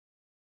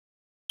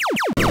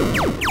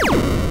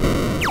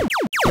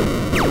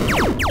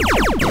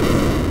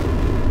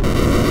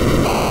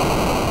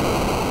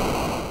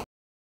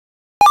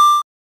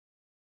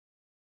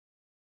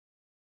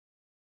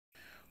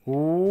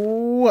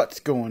What's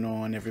going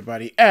on,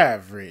 everybody?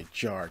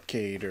 Average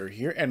Arcader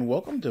here, and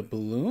welcome to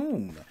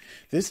Bloom.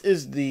 This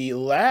is the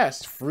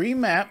last free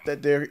map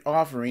that they're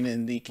offering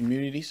in the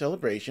community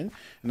celebration,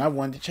 and I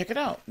wanted to check it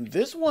out.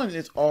 This one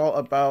is all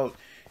about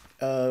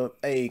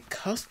a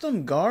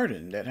custom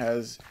garden that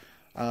has,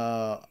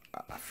 I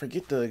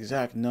forget the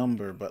exact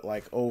number, but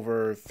like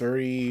over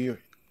 30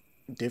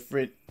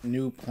 different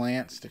new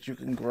plants that you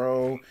can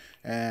grow,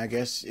 and I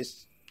guess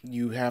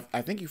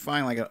I think you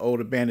find like an old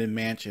abandoned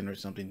mansion or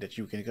something that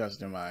you can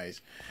customize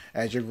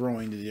as you're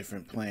growing the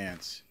different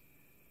plants.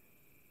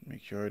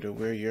 Make sure to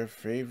wear your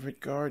favorite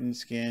garden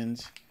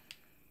skins.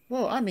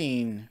 Well, I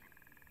mean,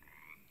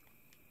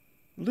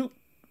 Luke,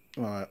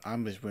 well,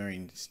 I'm just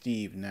wearing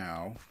Steve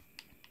now.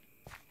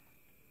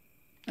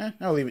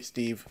 I'll leave it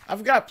Steve.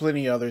 I've got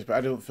plenty of others, but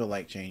I don't feel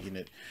like changing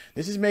it.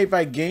 This is made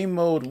by Game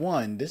Mode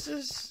 1. This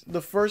is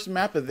the first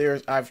map of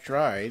theirs I've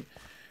tried.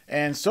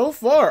 And so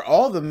far,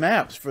 all the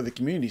maps for the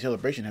community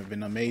celebration have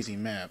been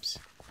amazing maps.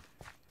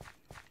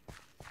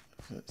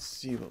 So let's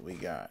see what we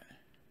got.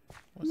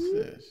 What's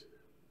this?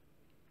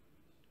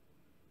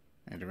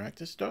 Interact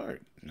to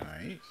start.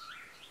 Nice.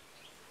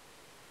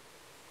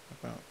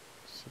 About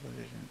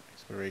civilization,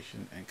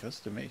 exploration, and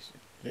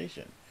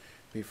customization.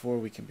 Before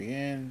we can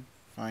begin,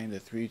 find the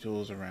 3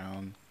 tools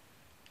around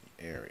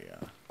the area.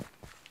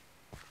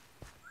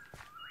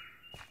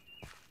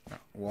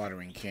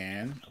 Watering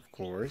can, of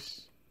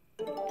course.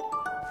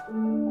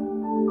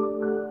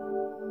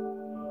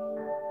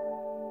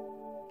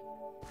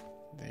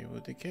 They will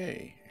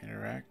decay.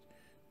 Interact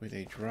with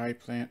a dry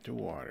plant to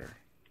water.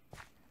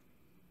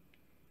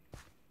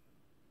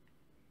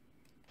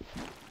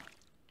 Yeah.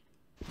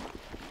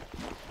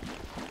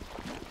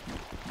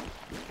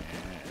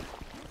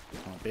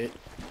 Pump it.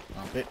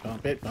 Pump it,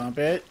 pump it, pump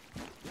it.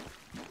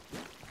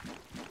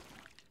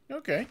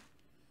 Okay.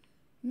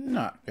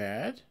 Not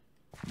bad.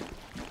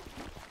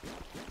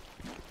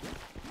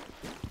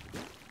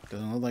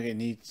 Doesn't look like it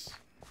needs...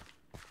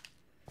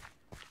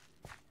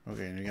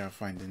 Okay, we gotta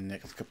find the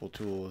next couple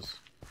tools.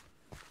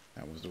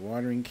 That was the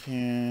watering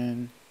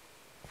can.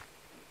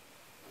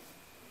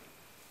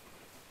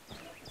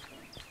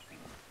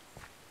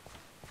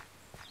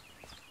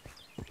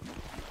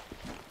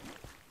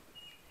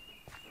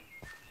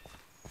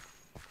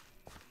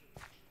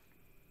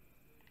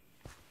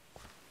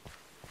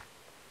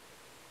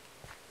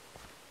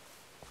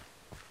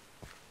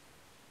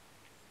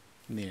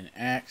 Need an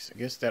axe. I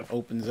guess that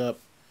opens up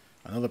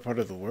another part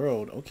of the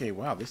world. Okay,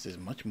 wow, this is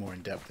much more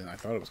in depth than I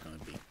thought it was going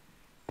to be.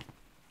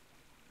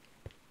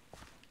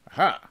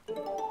 Aha!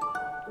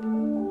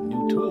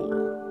 New tool.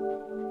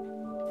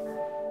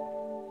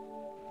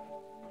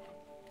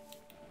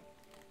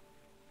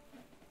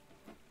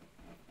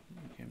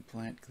 You can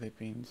plant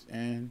clippings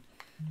and...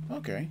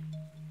 Okay,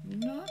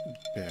 not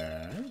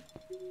bad.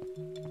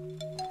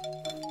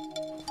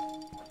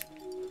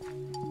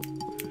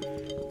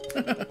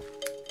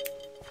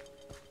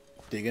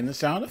 Digging the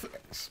sound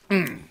effects.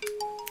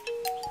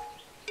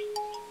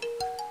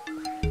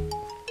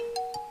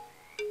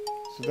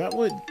 So that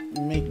would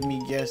make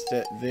me guess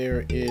that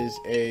there is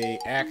a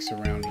axe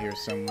around here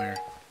somewhere.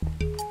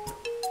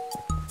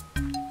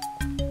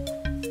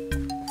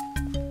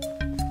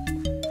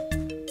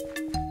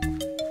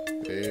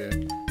 There.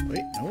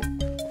 Wait, nope.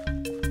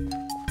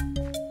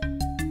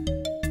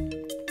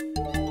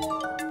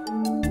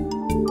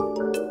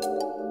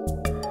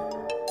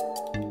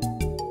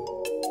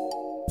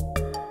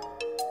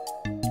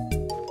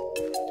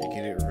 To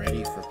get it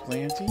ready for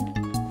planting.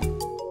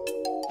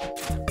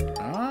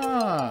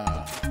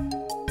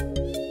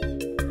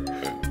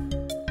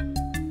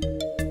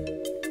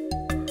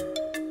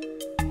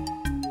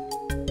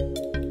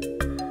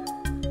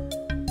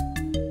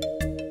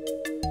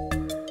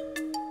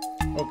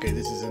 Okay,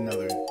 this is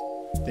another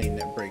thing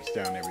that breaks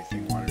down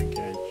everything. Watering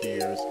can,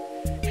 shears,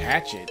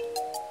 hatchet.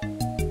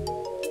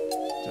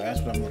 So that's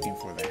what I'm looking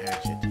for, the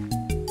hatchet.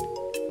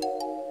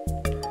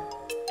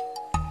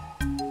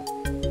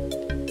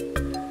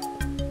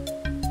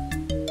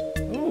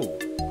 Ooh,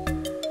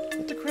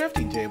 at the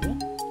crafting table.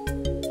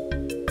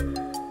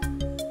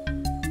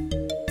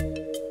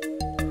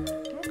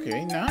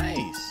 Okay,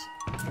 nice.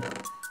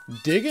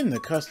 Digging the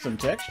custom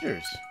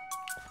textures.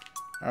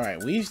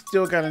 Alright, we've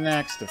still got an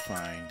axe to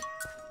find.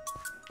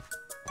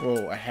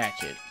 Whoa, a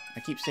hatchet. I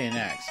keep saying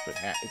axe, but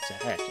it's a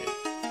hatchet.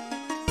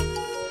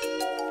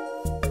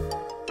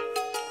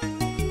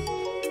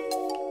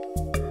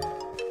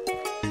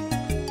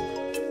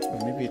 Or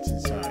maybe it's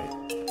inside.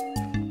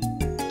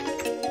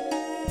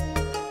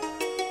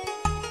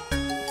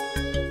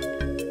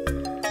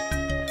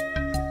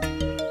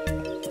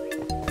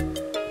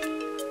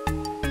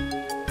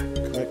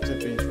 Collect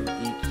clippings from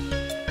each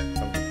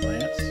of the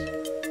plants.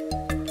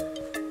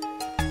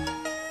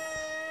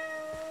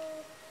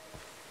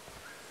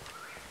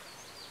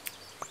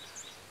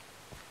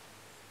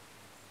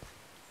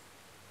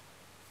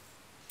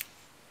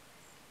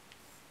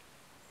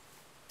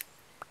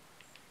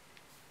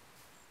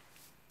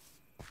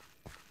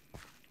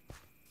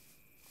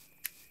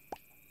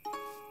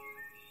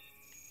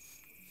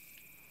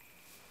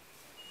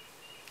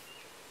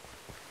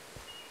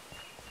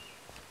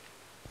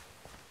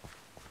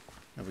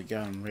 And we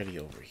got them ready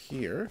over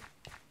here.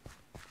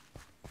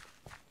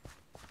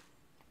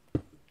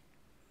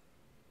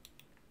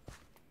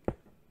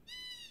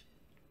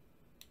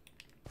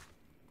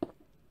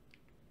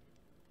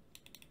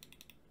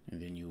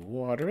 And then you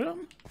water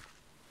them.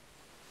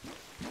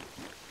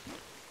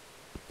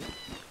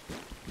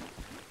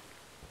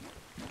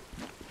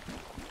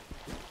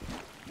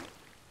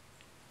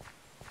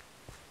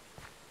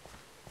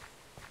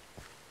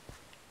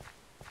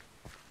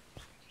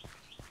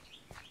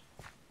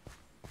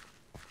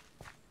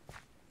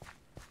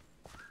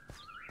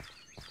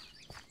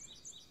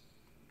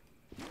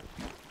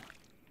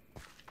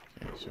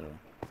 Okay, so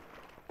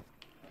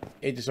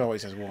it just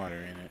always has water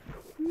in it.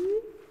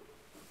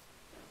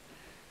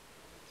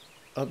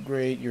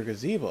 Upgrade your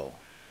gazebo.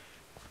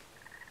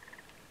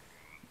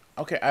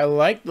 Okay, I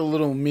like the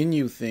little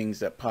menu things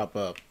that pop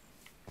up.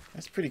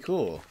 That's pretty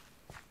cool.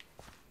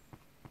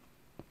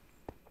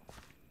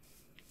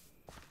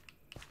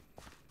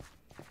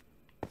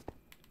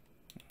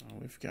 Oh,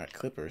 we've got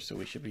clippers, so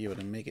we should be able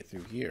to make it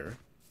through here.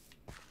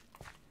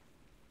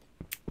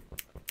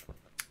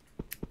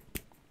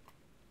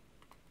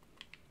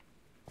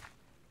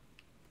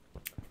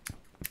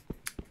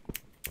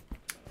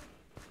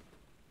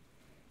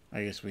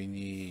 I guess we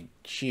need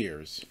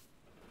shears.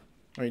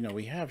 Wait, no,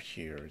 we have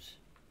shears.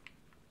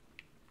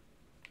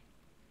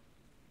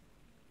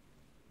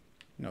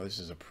 No, this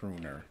is a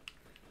pruner.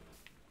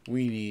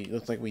 We need,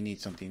 looks like we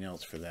need something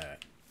else for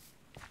that.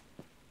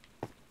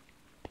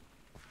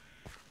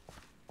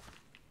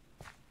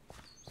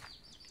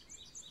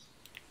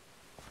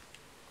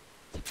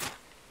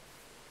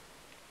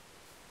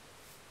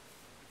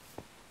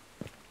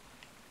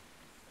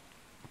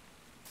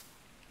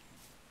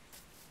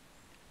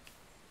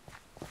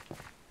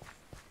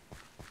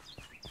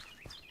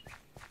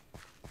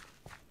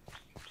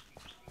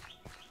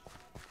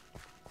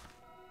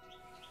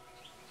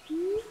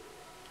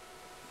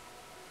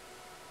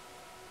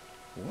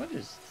 What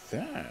is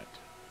that?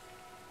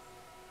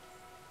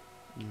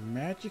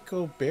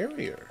 Magical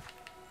barrier.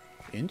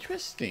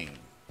 Interesting.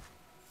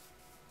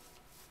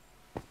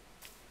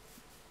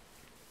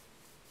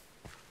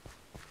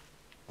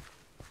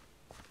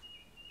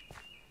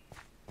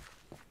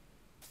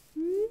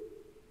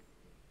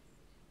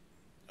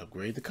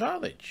 Upgrade the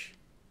college.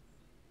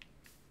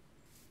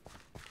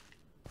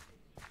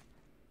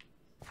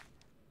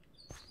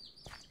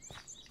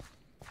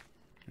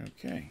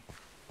 Okay.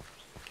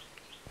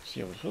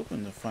 See, I was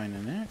hoping to find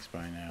an axe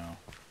by now.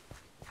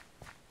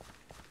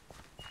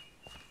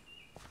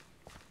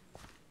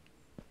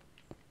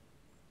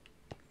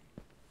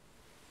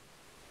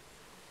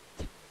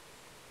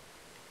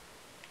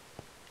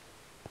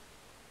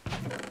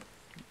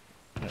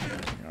 I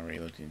already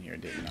looked in here,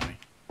 didn't I?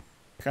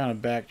 Kind of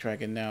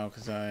backtracking now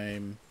because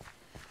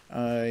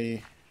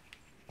I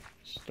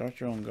start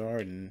your own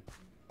garden.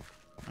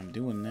 I'm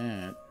doing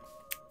that.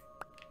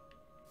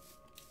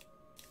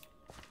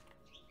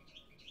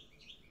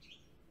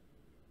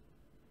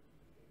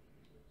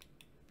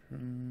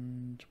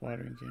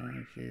 Watering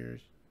can,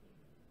 shears.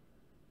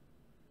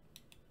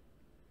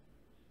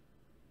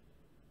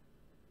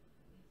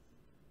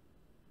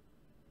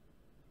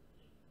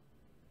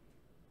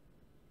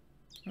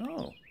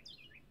 Oh.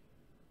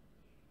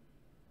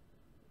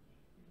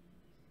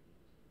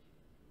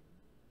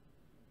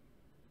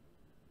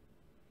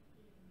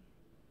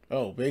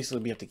 Oh,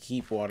 basically we have to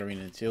keep watering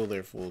until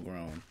they're full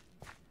grown.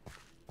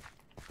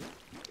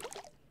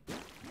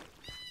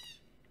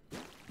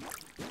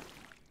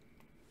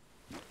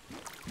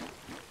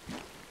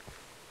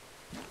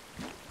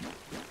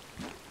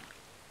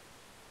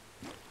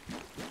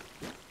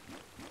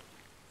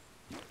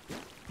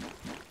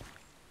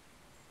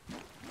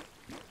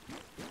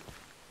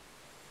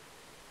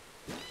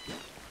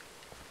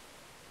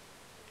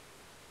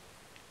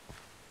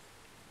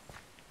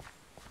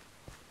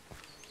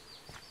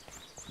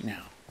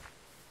 Now,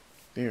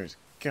 there's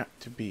got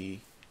to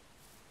be...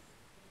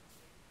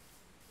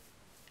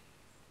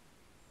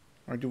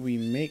 Or do we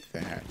make the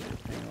hatchet?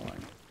 Hang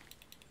on.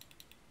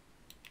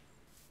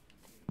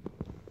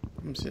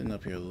 I'm sitting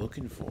up here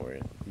looking for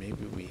it.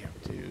 Maybe we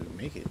have to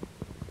make it.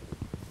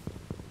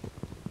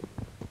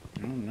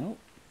 I don't know.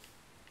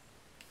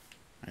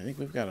 I think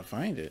we've got to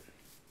find it.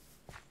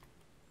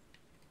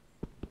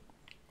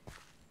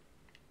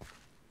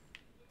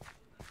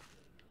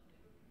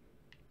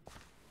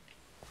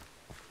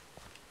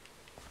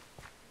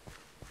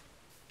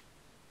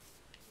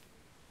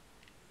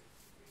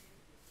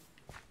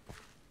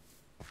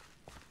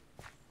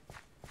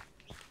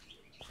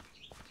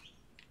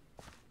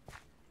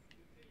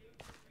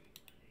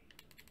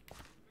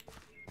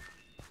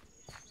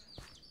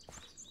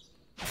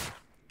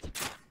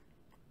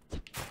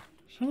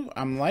 So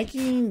I'm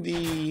liking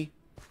the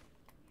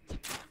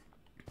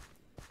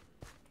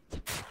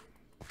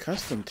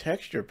custom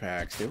texture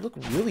packs. They look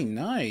really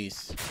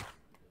nice.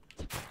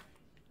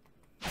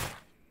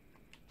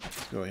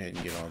 Let's go ahead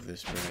and get all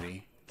this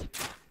ready.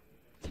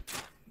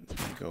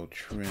 Go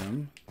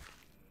trim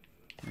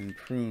and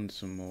prune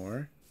some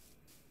more.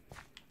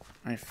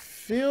 I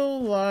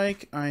feel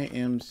like I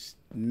am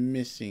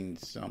missing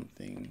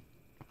something.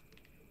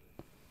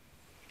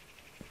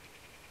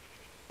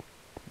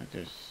 Like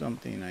there's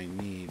something I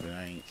need, but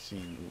I ain't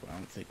seen. Ooh, I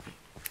don't think we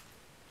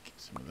get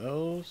some of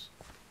those.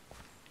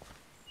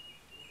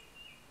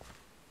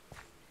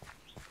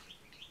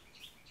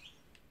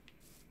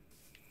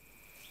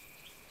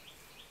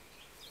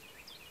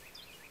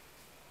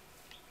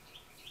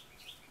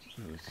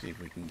 Let's see if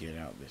we can get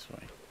out this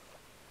way.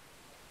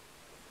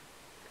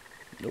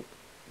 Nope.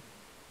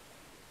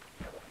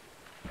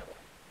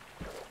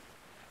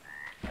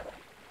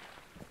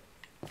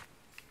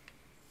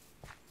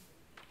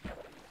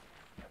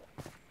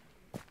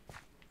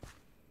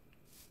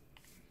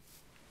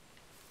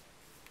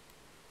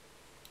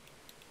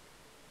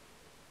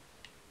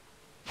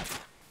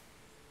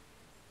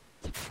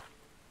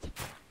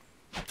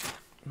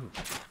 Ooh.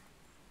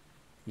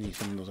 Need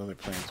some of those other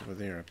plants over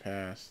there are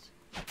past.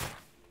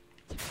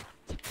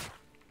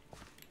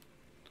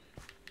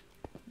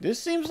 This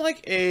seems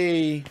like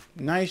a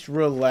nice,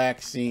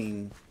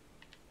 relaxing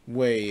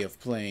way of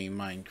playing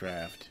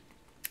Minecraft.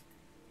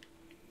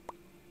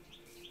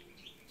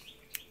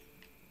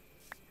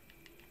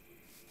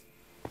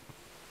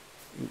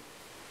 Ooh.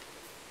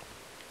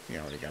 We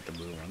already got the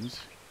blue ones.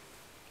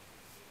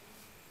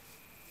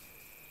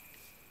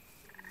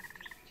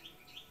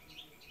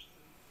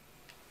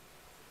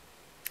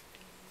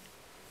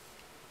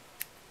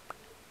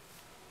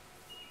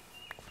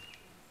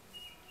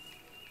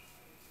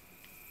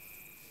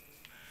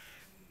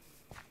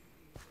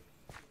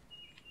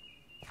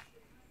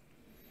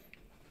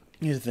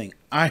 Here's the thing.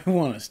 I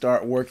want to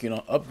start working on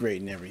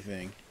upgrading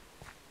everything.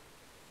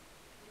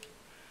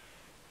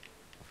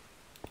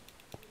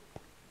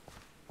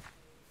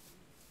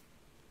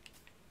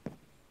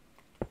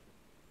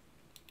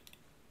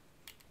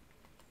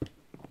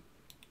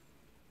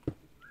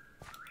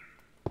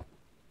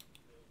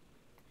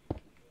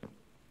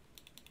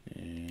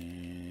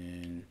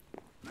 And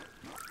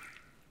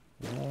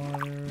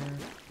water.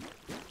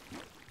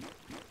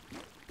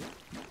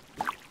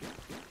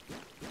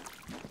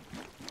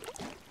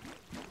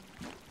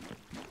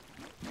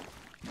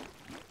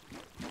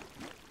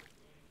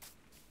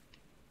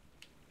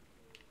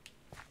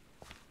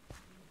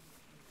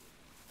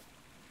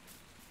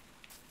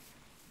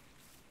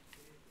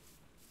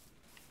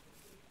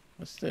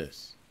 What's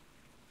this?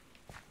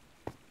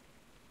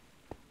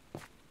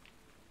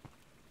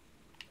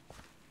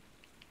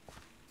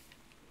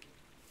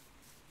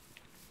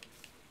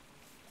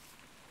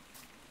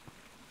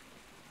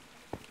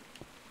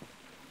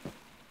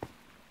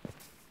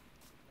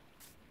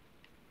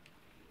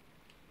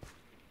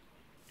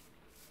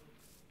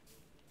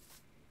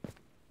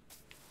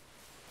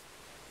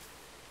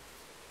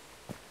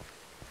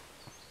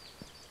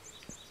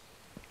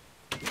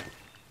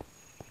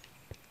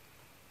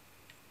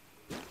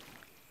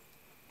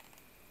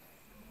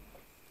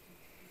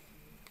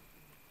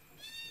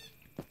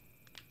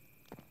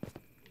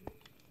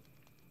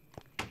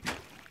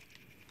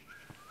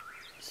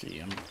 See,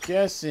 I'm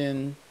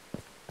guessing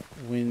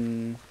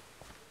when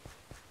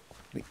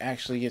we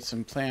actually get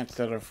some plants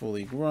that are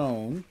fully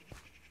grown,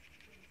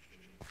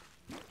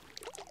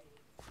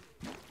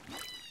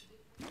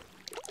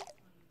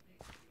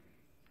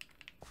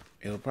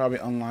 it'll probably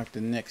unlock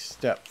the next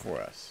step for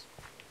us.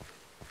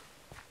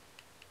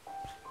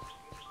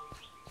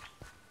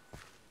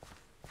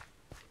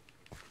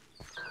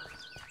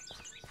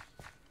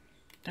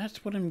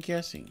 That's what I'm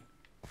guessing.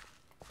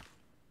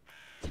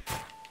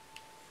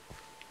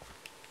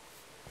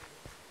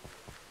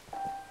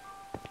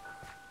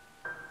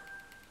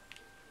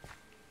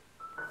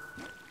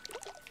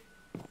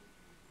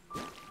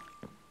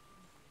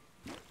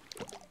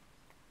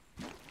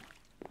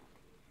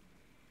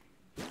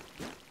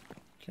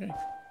 Okay.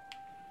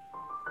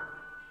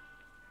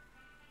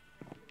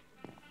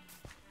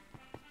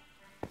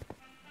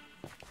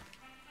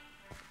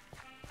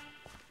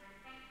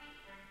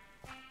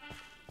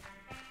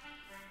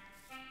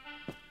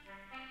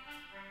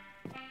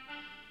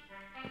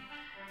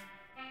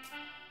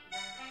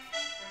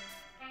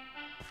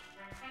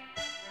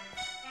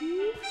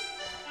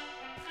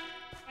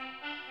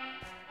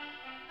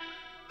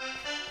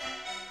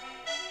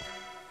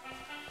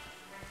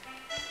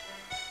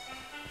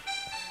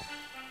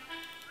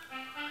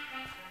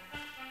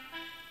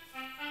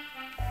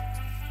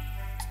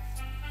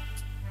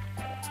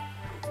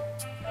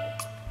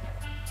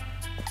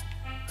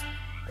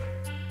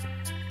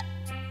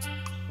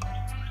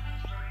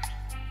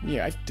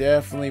 Yeah, I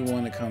definitely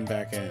want to come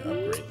back and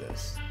upgrade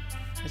this.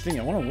 I think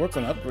I want to work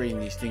on upgrading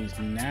these things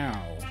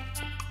now.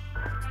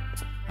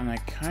 And I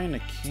kind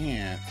of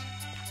can't.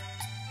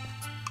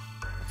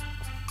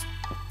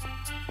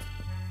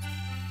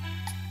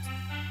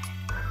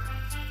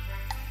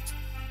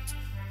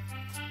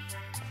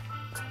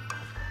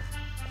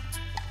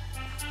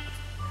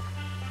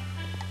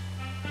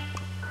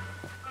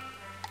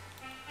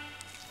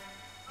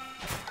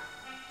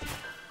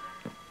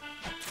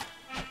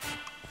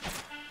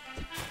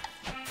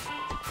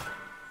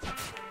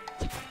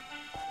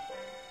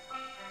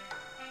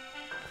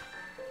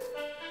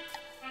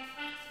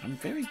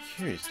 very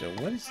curious though.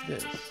 What is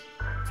this?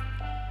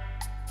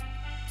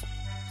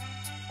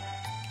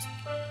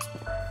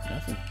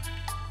 Nothing.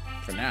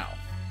 For now.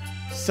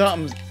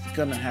 Something's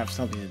gonna have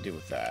something to do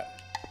with that.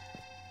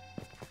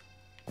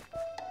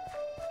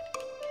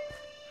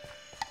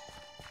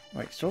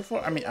 Like, so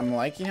far, I mean, I'm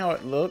liking how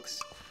it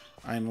looks.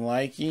 I'm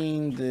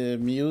liking the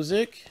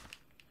music.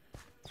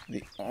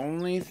 The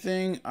only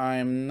thing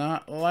I'm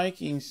not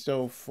liking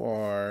so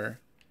far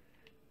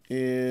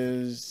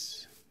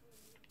is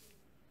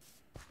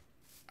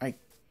I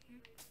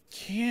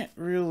can't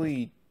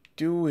really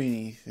do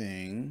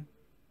anything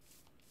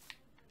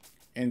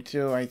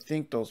until I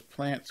think those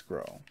plants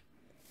grow.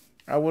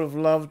 I would have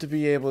loved to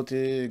be able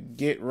to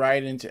get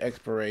right into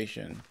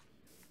exploration.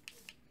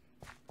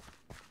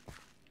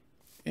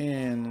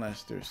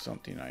 Unless there's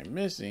something I'm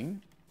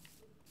missing.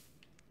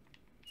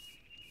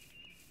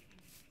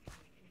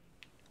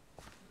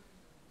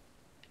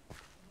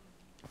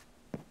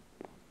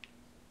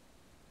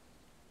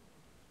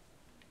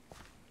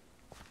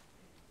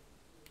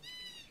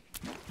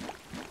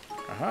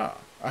 Aha!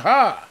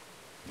 Aha!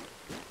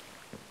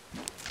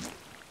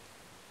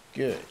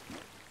 Good.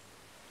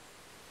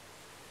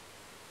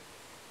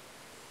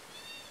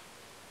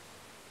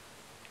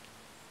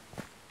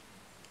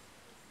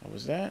 What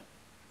was that?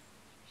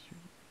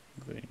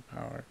 Including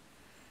power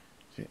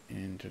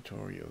in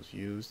tutorials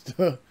used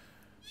the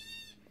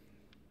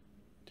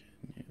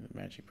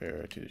magic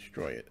barrier to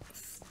destroy it.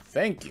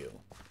 Thank you.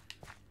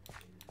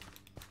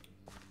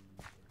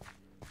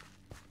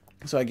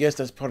 So I guess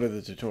that's part of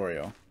the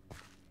tutorial.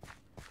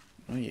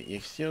 Oh, you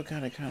still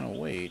gotta kind of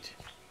wait.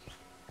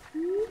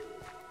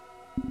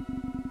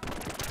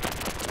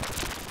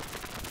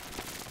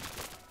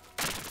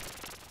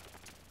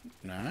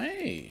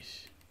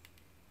 Nice.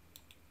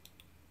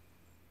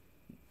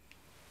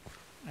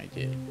 I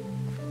did.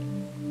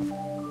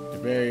 The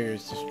barrier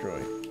is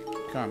destroyed.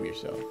 Calm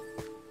yourself.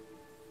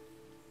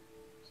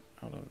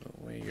 Out of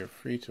the way, you're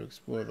free to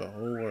explore the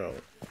whole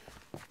world.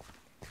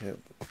 Cut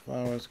the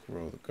flowers,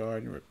 grow the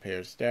garden,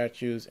 repair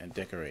statues, and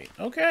decorate.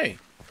 Okay.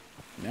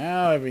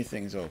 Now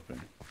everything's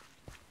open.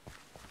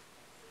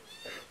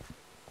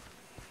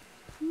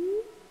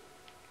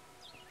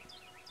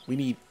 We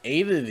need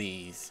 8 of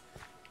these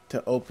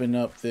to open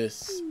up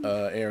this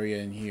area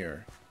in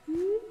here.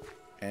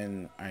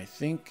 And I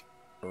think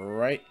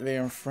right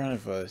there in front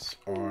of us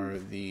are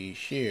the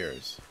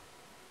shears.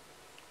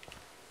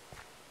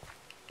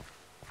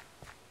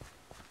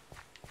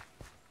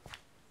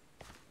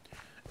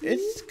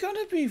 It's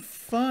gonna be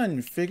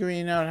fun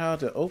figuring out how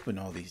to open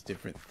all these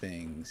different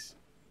things.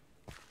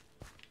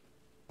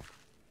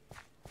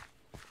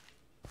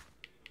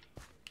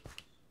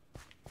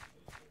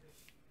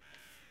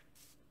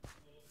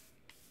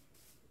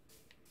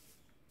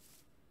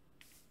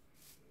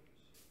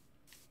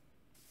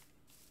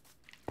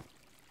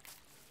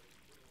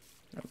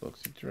 That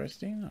looks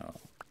interesting. I'll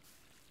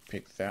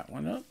pick that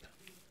one up.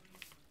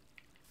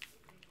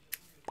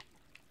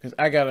 Because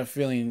I got a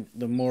feeling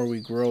the more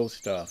we grow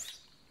stuff,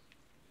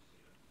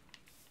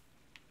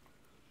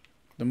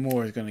 the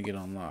more it's going to get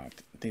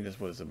unlocked. I think that's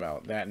what it's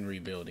about. That and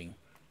rebuilding.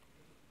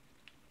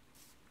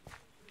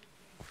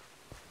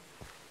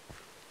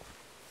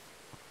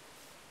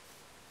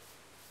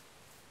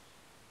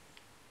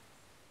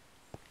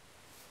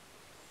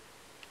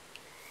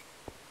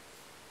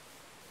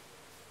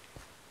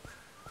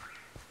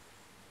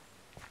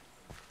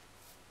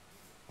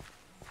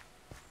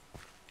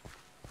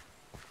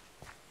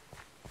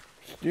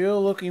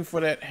 Still looking for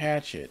that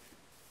hatchet.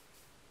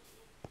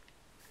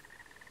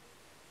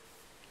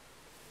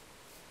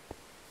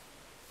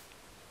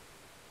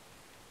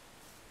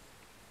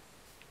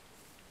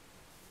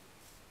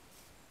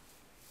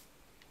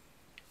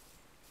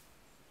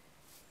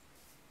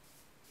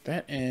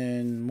 That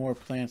and more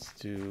plants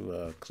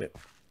to clip.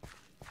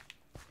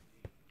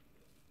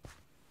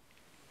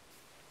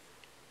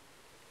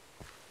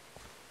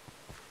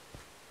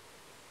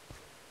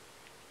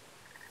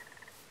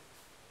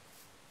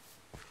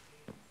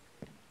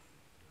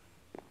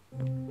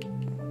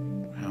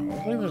 Wow,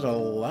 looks like there's a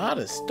lot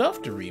of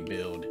stuff to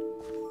rebuild.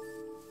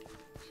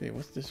 Let's see,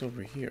 what's this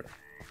over here?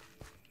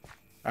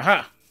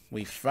 Aha!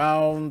 We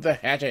found the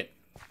hatchet.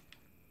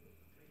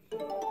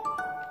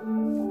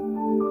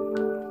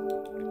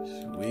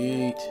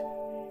 Sweet.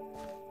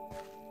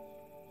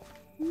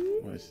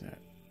 What is that?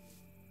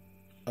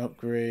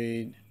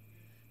 Upgrade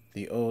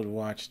the old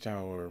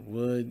watchtower.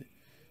 Wood,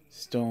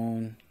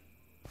 stone.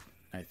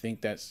 I think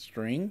that's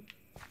string.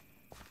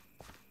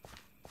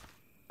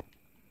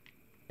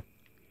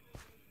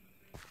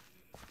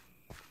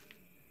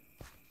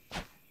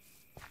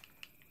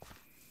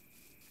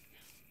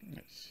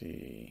 Let's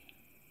see.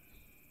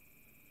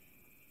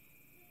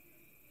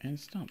 And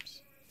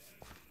stumps.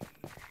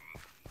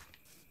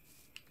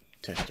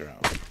 Test her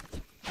out.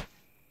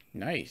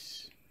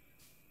 Nice.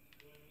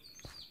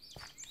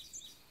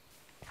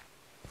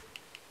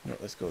 No,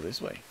 let's go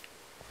this way.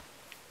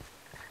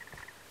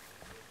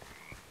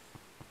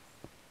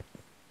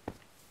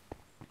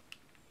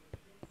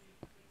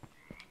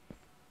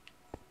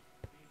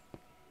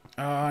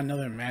 Ah,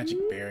 another magic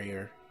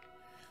barrier.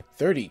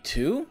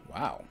 32?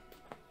 Wow.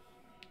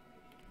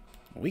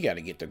 We got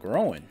to get to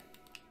growing.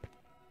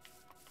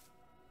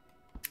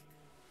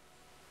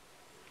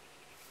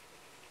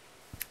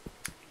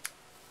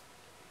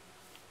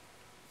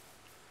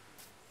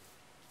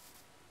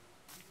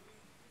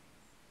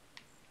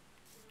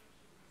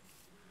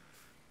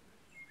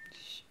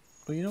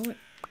 Well, you know what?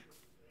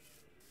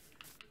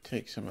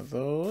 Take some of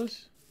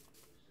those.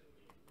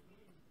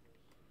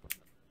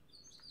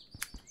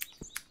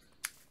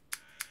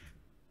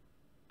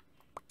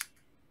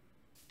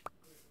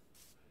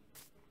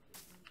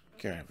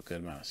 Gotta have a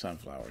good amount of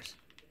sunflowers.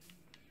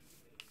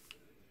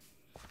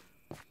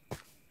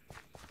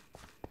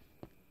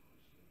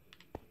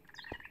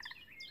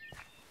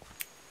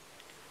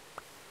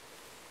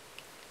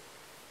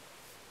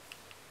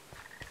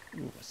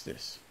 Ooh, what's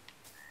this?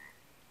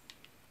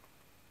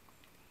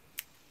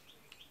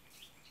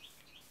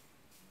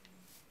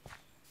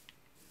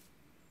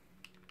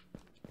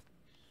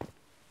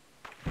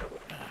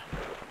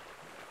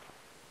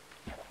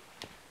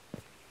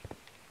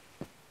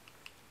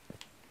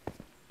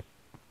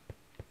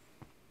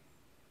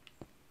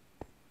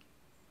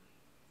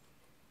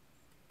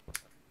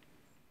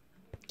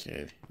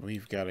 Okay,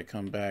 we've got to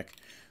come back.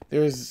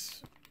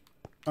 There's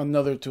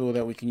another tool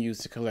that we can use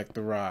to collect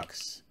the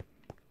rocks,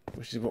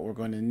 which is what we're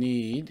going to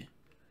need.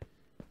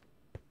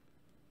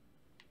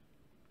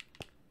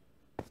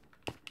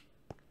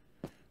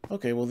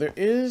 Okay, well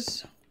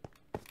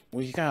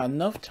we got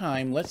enough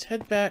time. Let's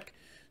head back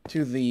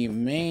to the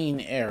main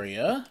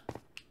area.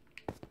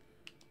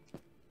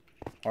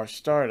 Our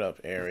startup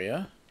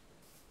area.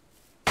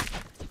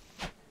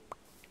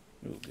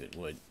 Ooh, good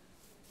wood.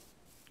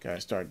 Gotta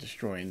start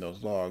destroying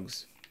those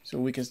logs so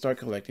we can start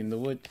collecting the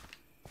wood.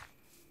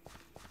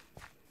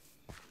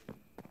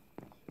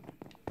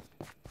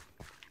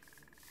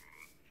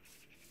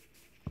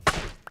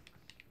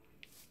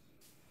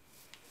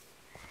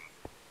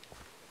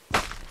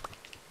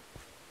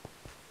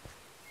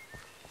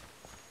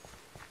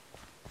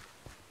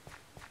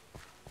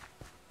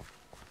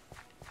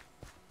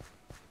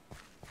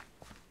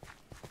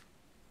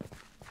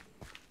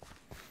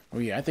 Oh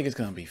yeah, I think it's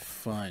gonna be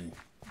fun.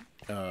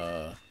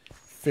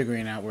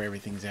 Figuring out where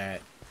everything's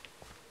at.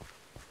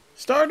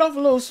 Started off a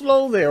little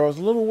slow there. I was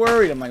a little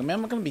worried. I'm like, man,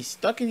 am I gonna be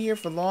stuck in here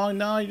for long?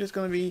 No, you're just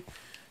gonna be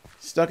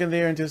stuck in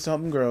there until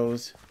something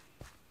grows.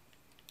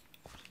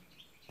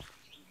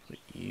 Put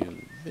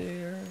you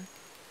there.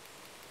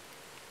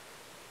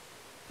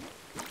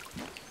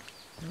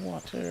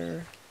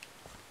 Water.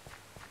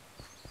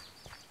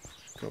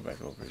 Go back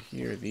over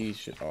here. These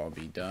should all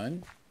be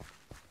done.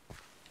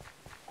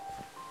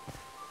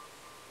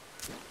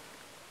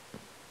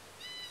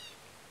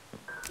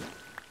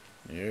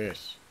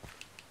 Yes.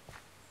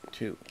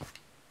 2.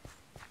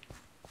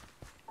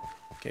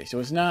 Okay, so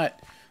it's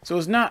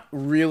not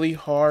really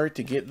hard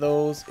to get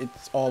those.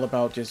 It's all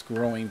about just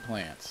growing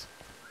plants.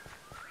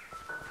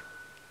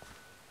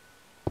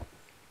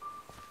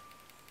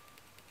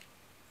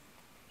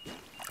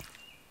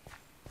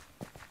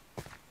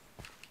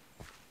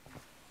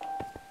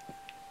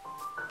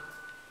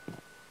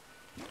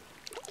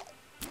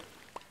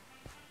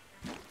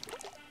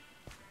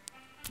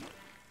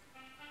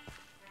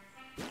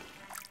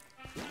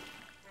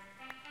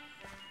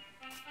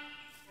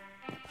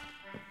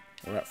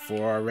 We're at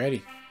 4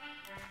 already.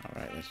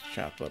 Alright, let's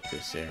chop up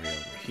this area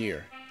over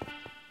here.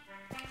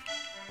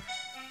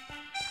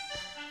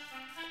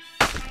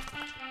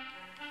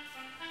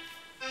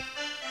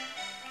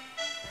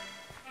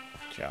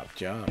 Chop,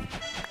 chop.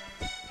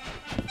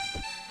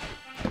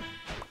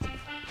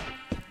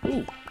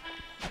 Ooh.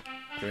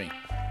 String.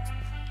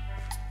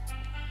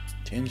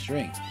 10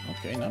 string.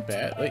 Okay, not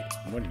bad. Wait,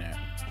 more than that.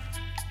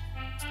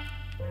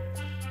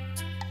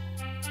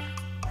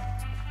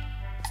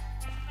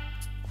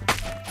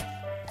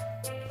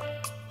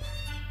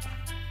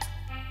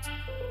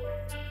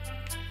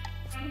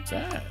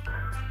 Bad.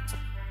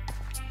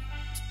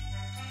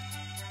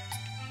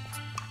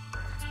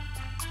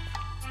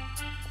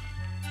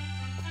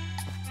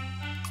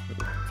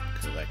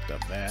 Collect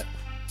up that.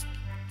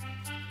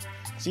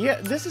 So yeah,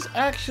 this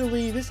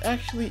actually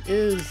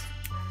is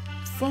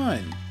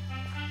fun.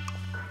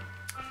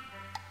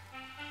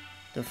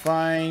 To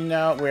find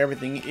out where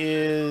everything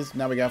is.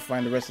 Now we gotta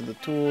find the rest of the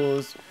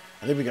tools.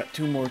 I think we got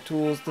 2 more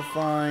tools to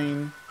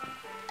find.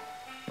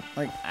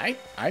 Like,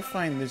 I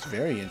find this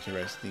very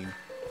interesting.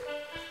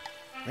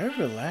 Very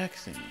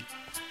relaxing.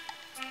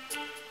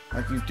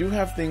 Like, you do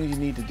have things you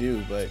need to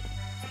do, but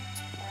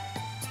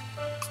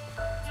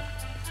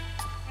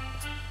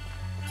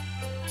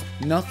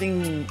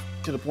nothing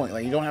to the point.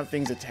 Like, you don't have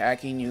things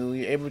attacking you.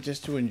 You're able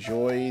just to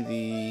enjoy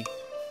the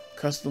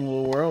custom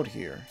little world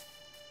here.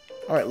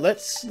 Alright,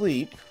 let's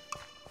sleep.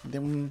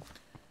 Then,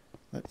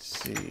 let's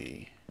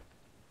see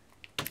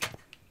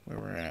where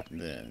we're at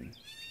then.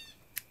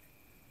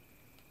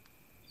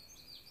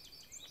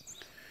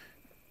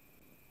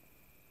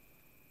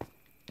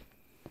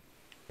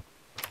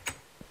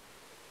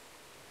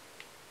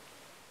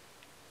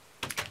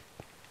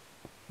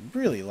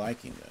 Really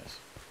liking this.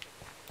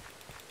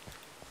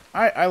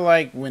 I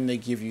like when they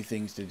give you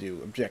things to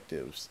do,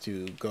 objectives,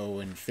 to go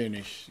and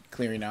finish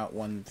clearing out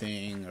one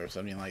thing or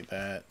something like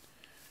that.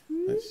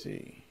 Let's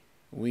see.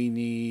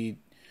 We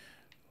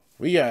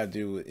gotta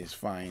do is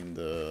find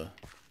the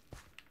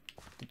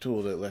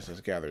tool that lets us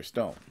gather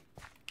stone.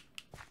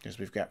 Because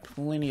we've got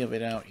plenty of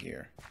it out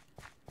here.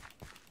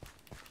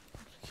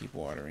 Let's keep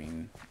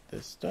watering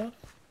this stuff.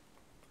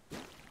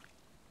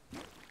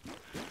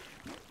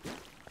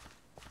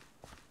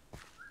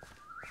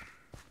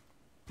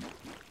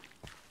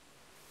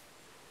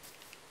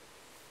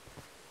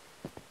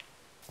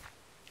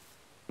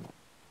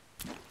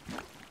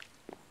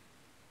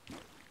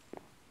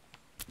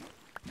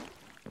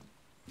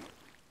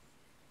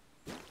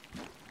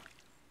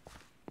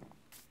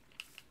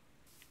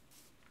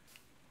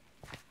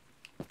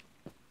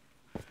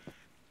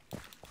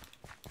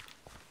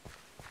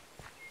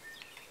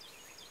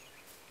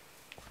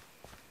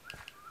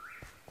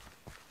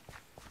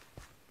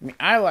 I mean,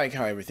 I like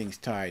how everything's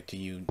tied to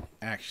you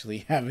actually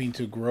having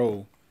to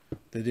grow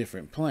the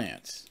different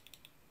plants.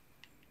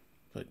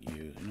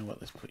 You know what?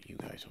 Let's put you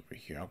guys over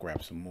here. I'll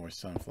grab some more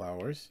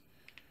sunflowers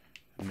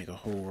and make a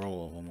whole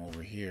row of them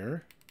over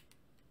here.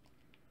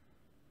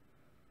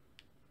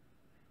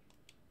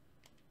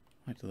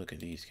 I like to look at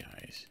these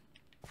guys.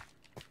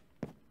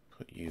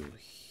 Put you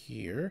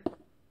here.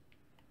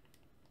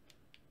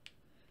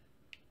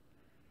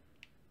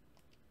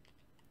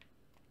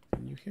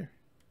 And you here.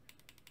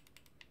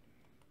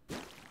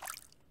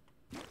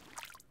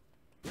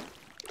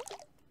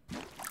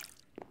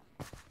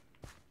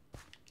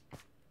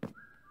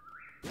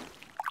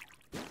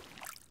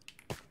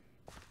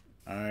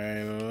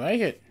 I like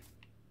it.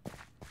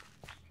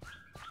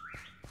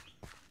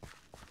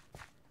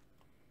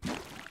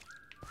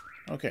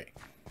 Okay.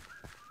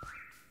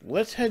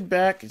 Let's head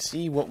back and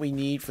see what we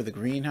need for the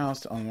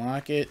greenhouse to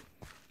unlock it.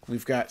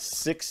 We've got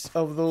 6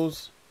 of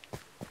those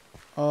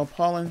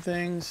pollen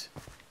things.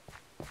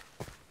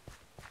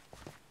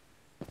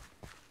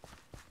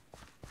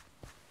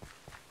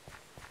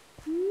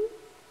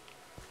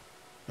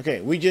 Okay,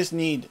 we just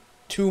need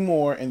 2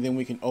 more and then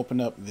we can open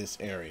up this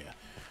area.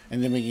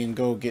 And then we can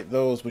go get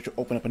those, which will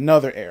open up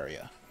another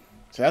area.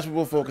 So that's what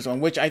we'll focus on,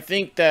 which I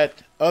think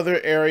that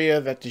other area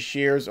that the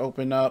shears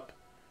open up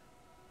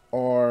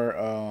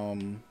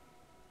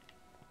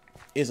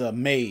is a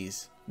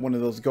maze, one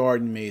of those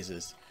garden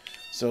mazes.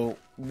 So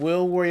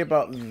we'll worry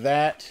about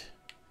that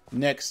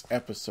next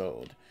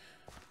episode.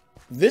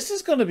 This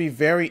is going to be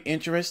very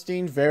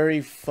interesting,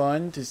 very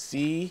fun to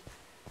see.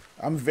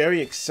 I'm very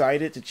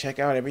excited to check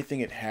out everything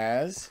it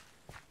has.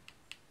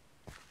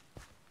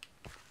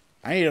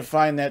 I need to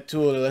find that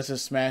tool that lets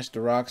us smash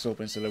the rocks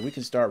open so that we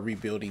can start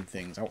rebuilding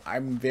things.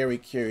 I'm very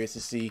curious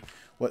to see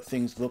what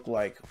things look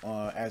like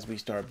as we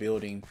start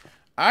building.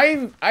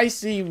 I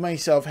see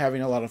myself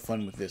having a lot of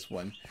fun with this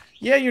one.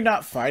 Yeah, you're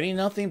not fighting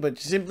nothing, but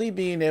simply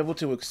being able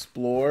to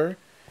explore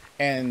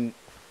and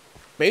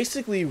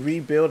basically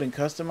rebuild and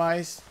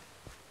customize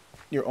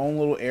your own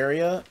little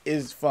area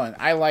is fun.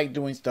 I like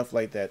doing stuff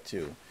like that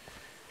too.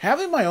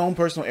 Having my own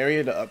personal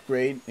area to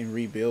upgrade and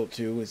rebuild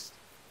too is...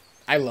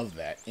 I love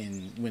that.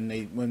 And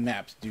when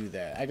maps do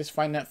that, I just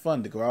find that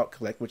fun to go out,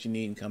 collect what you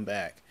need, and come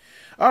back.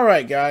 All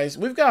right, guys,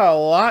 we've got a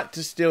lot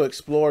to still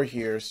explore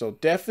here, so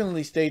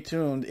definitely stay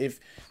tuned. If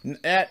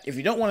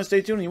you don't want to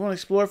stay tuned and you want to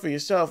explore for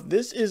yourself,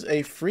 this is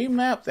a free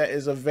map that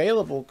is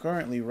available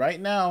currently right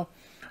now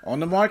on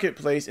the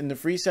marketplace in the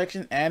free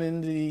section and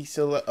in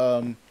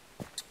the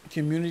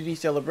community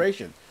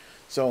celebration.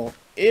 So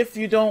if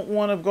you don't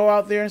want to go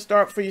out there and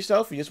start for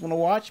yourself, you just want to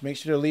watch, make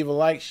sure to leave a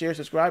like, share,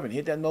 subscribe, and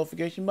hit that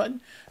notification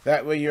button.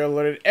 That way you're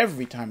alerted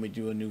every time we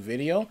do a new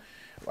video.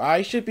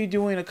 I should be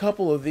doing a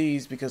couple of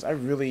these because I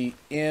really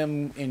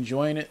am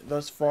enjoying it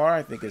thus far.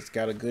 I think it's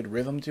got a good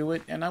rhythm to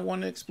it, and I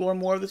want to explore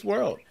more of this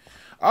world.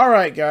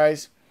 Alright,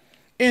 guys.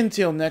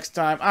 Until next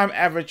time, I'm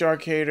Average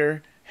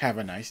Arcader. Have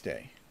a nice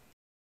day.